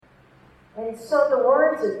And so the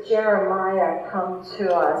words of Jeremiah come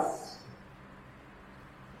to us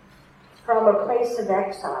from a place of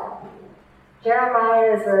exile.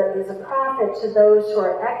 Jeremiah is a prophet to those who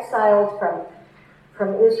are exiled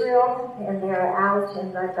from Israel, and they're out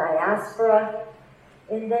in the diaspora,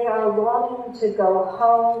 and they are longing to go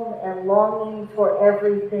home and longing for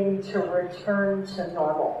everything to return to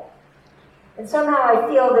normal. And somehow I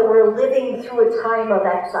feel that we're living through a time of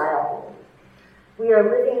exile. We are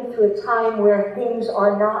living through a time where things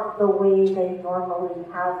are not the way they normally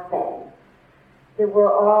have been. That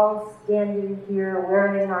we're all standing here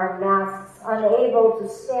wearing our masks, unable to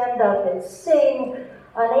stand up and sing,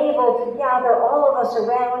 unable to gather all of us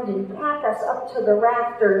around and pack us up to the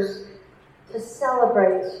rafters to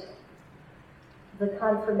celebrate the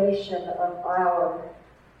confirmation of our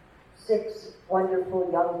 6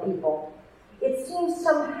 wonderful young people. It seems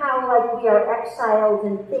somehow like we are exiled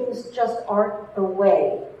and things just aren't the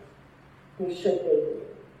way they should be.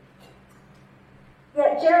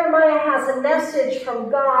 Yet Jeremiah has a message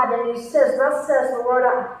from God, and he says, "Thus says the Lord,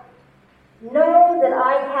 know that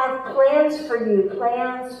I have plans for you,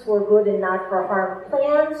 plans for good and not for harm,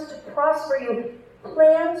 plans to prosper you,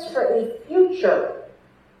 plans for a future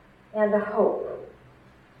and a hope."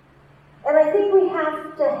 And I think we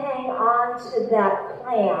have to hang on to that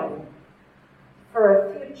plan for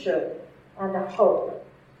a future and a hope.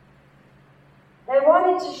 I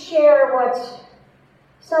wanted to share what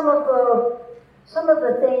some of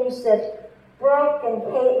the things that Brooke and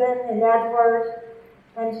Caitlin and Edward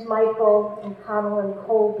and Michael and Connell and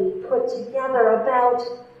Colby put together about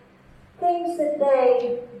things that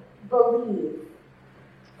they believe.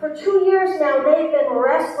 For 2 years now, they've been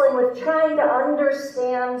wrestling with trying to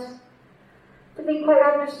understand, to be quite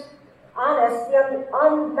honest, the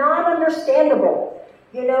not understandable.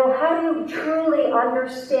 You know, how do you truly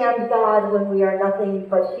understand God when we are nothing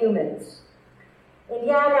but humans? And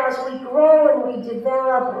yet, as we grow and we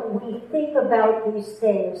develop, we think about these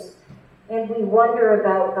things, and we wonder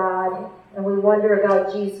about God, and we wonder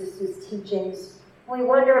about Jesus' teachings. We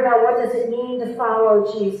wonder about what does it mean to follow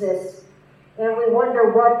Jesus, and we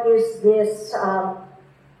wonder what is this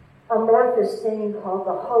amorphous thing called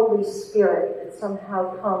the Holy Spirit that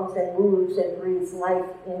somehow comes and moves and breathes life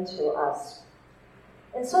into us.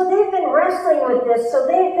 And so they've been wrestling with this, so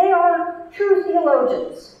they are true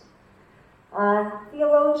theologians.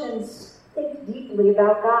 Theologians think deeply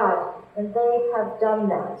about God, and they have done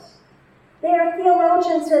that. They are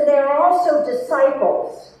theologians, and they are also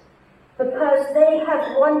disciples, because they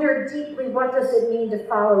have wondered deeply, what does it mean to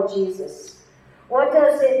follow Jesus? What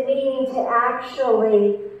does it mean to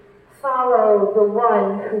actually follow the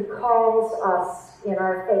one who calls us in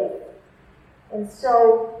our faith? And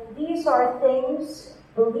so these are things,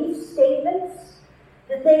 belief statements,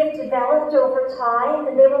 that they have developed over time,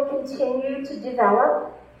 and they will continue to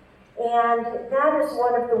develop. And that is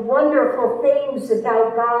one of the wonderful things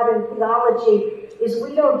about God and theology, is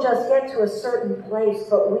we don't just get to a certain place,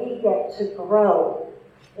 but we get to grow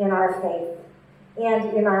in our faith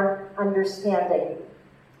and in our understanding.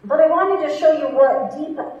 But I wanted to show you what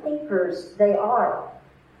deep thinkers they are.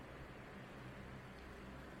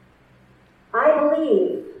 I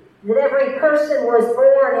believe that every person was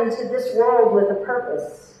born into this world with a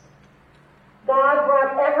purpose. God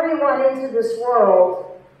brought everyone into this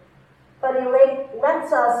world, but he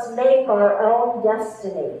lets us make our own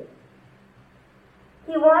destiny.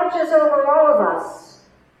 He watches over all of us,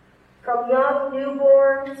 from young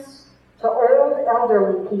newborns to old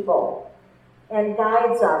elderly people, and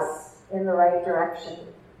guides us in the right direction.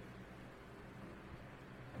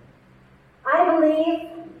 I believe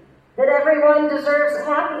that everyone deserves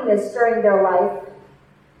happiness during their life.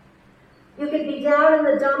 You could be down in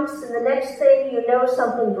the dumps, and the next thing you know,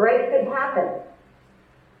 something great could happen.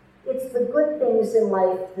 It's the good things in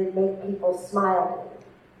life that make people smile.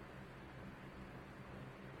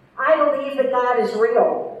 I believe that God is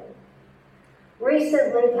real.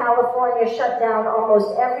 Recently, California shut down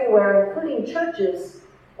almost everywhere, including churches,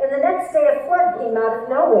 and the next day a flood came out of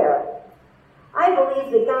nowhere. I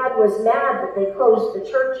believe that God was mad that they closed the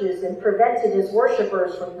churches and prevented his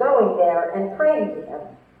worshipers from going there and praying to him.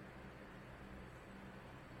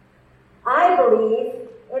 I believe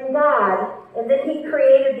in God and that he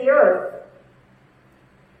created the earth.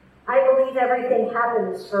 I believe everything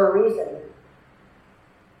happens for a reason.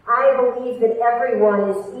 I believe that everyone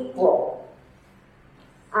is equal.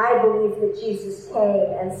 I believe that Jesus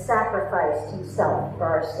came and sacrificed himself for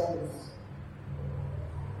our sins.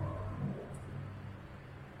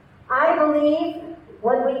 I believe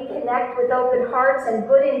when we connect with open hearts and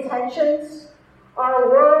good intentions, our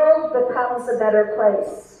world becomes a better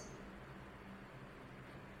place.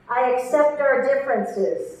 I accept our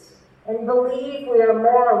differences and believe we are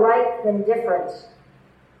more alike than different.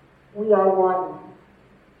 We are one.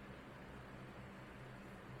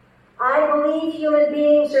 I believe human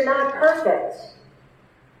beings are not perfect.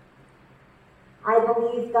 I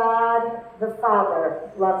believe God the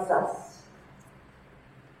Father loves us.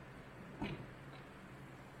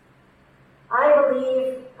 I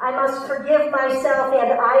believe I must forgive myself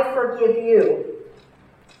and I forgive you.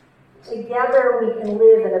 Together we can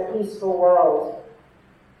live in a peaceful world.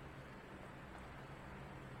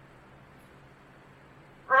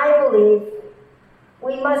 I believe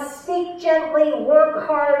we must speak gently, work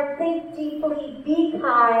hard, think deeply, be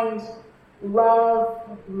kind, love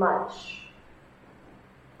much.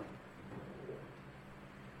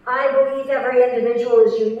 I believe every individual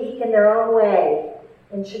is unique in their own way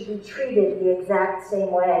and should be treated the exact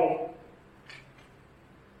same way.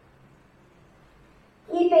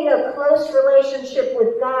 Keeping a close relationship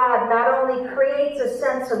with God not only creates a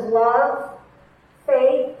sense of love,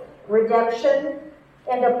 faith, redemption,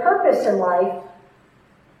 and a purpose in life,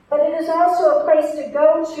 but it is also a place to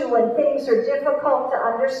go to when things are difficult to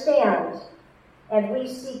understand, and we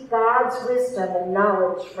seek God's wisdom and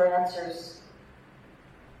knowledge for answers.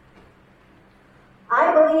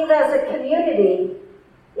 I believe as a community,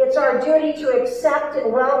 it's our duty to accept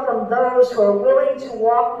and welcome those who are willing to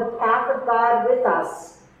walk the path of God with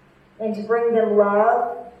us and to bring them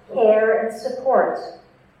love, care, and support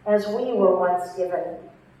as we were once given.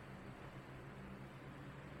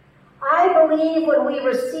 I believe when we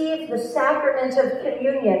receive the sacrament of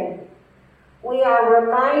communion, we are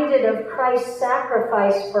reminded of Christ's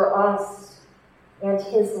sacrifice for us and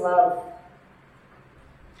his love.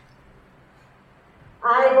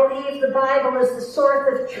 I believe the Bible is the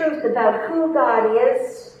source of truth about who God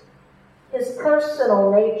is, his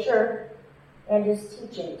personal nature, and his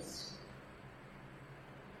teachings.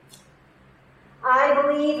 I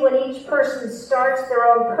believe when each person starts their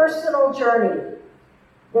own personal journey,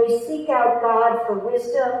 they seek out God for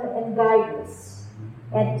wisdom and guidance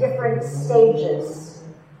at different stages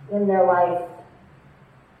in their life.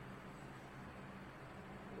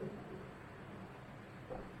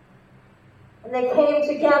 And they came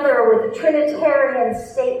together with a Trinitarian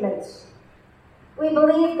statement. We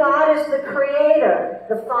believe God is the Creator,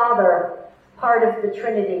 the Father, part of the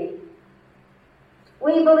Trinity.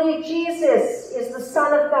 We believe Jesus is the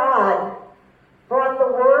Son of God, brought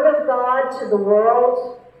the Word of God to the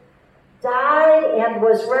world, died and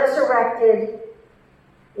was resurrected,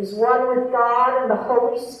 is one with God and the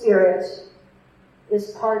Holy Spirit,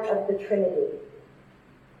 is part of the Trinity.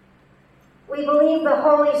 We believe the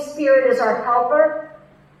Holy Spirit is our helper,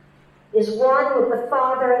 is one with the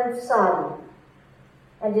Father and Son,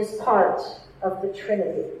 and is part of the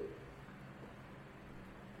Trinity.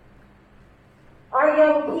 Our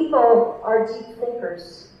young people are deep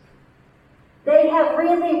thinkers. They have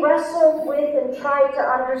really wrestled with and tried to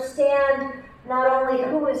understand not only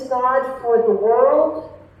who is God for the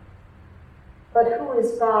world, but who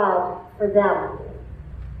is God for them.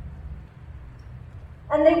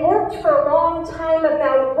 And they worked for a long time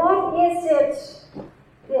about what is it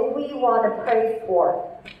that we want to pray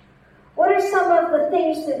for. What are some of the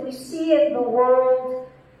things that we see in the world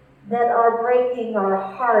that are breaking our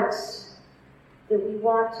hearts that we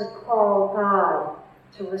want to call God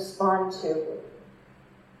to respond to?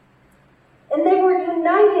 And they were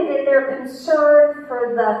united in their concern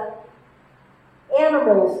for the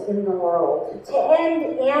animals in the world, to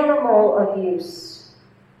end animal abuse.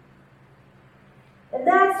 And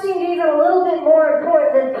that seemed even a little bit more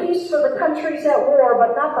important than peace for the countries at war,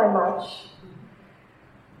 but not by much.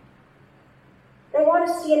 They want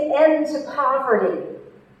to see an end to poverty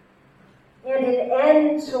and an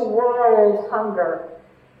end to world hunger.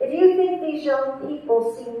 If you think these young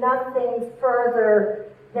people see nothing further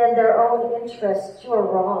than their own interests, you are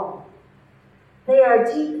wrong. They are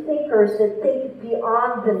deep thinkers that think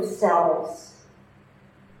beyond themselves.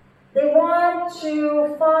 They want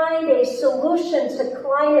to find a solution to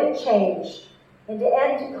climate change and to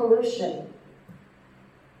end pollution.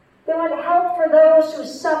 They want help for those who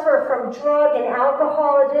suffer from drug and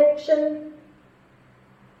alcohol addiction.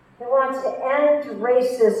 They want to end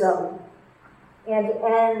racism and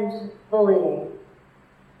end bullying.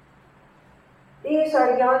 These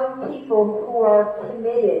are young people who are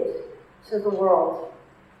committed to the world.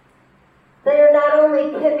 They are not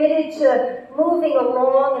only committed to moving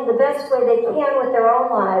along in the best way they can with their own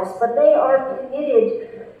lives, but they are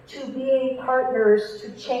committed to being partners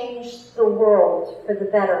to change the world for the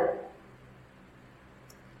better.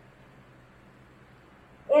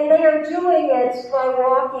 And they are doing it by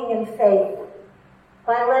walking in faith.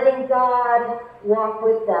 by letting God walk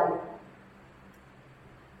with them.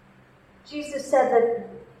 Jesus said that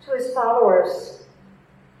to his followers,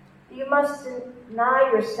 you must deny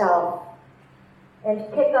yourself and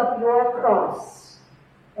pick up your cross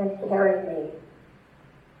and carry me.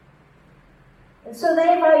 And so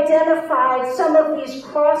they've identified some of these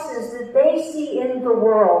crosses that they see in the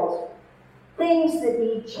world, things that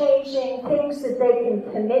need changing, things that they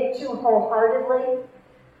can commit to wholeheartedly,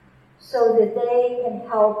 so that they can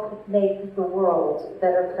help make the world a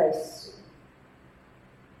better place.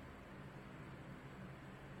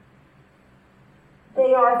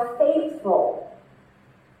 They are faithful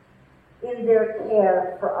in their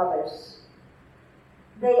care for others.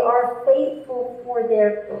 They are faithful for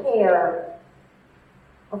their care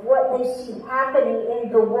of what they see happening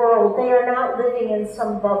in the world. They are not living in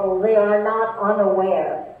some bubble. They are not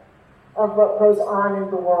unaware of what goes on in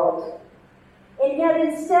the world. And yet,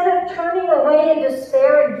 instead of turning away in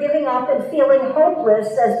despair and giving up and feeling hopeless,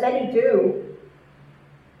 as many do,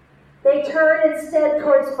 they turn instead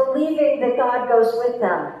towards believing that God goes with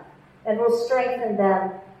them and will strengthen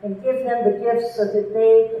them and give them the gifts so that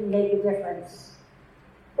they can make a difference.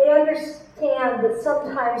 They understand that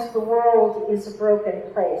sometimes the world is a broken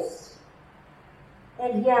place,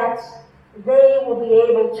 and yet they will be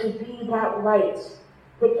able to be that light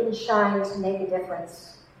that can shine to make a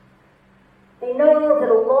difference. They know that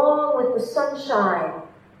along with the sunshine,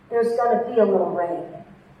 there's going to be a little rain.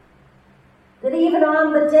 That even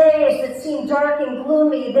on the days that seem dark and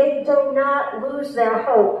gloomy, they do not lose their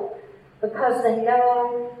hope because they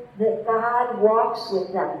know that God walks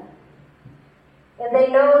with them. And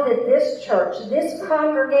they know that this church, this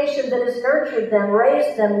congregation that has nurtured them,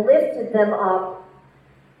 raised them, lifted them up,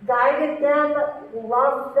 guided them,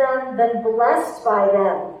 loved them, been blessed by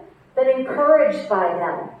them, been encouraged by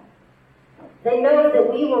them. They know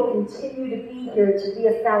that we will continue to be here to be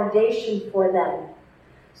a foundation for them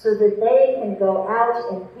so that they can go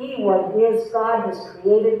out and be what it is God has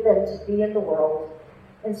created them to be in the world.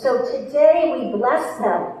 And so today we bless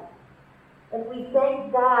them. And we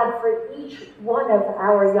thank God for each one of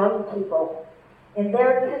our young people and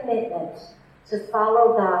their commitment to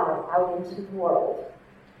follow God out into the world.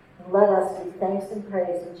 And let us give thanks and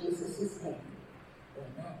praise in Jesus' name.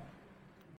 Amen.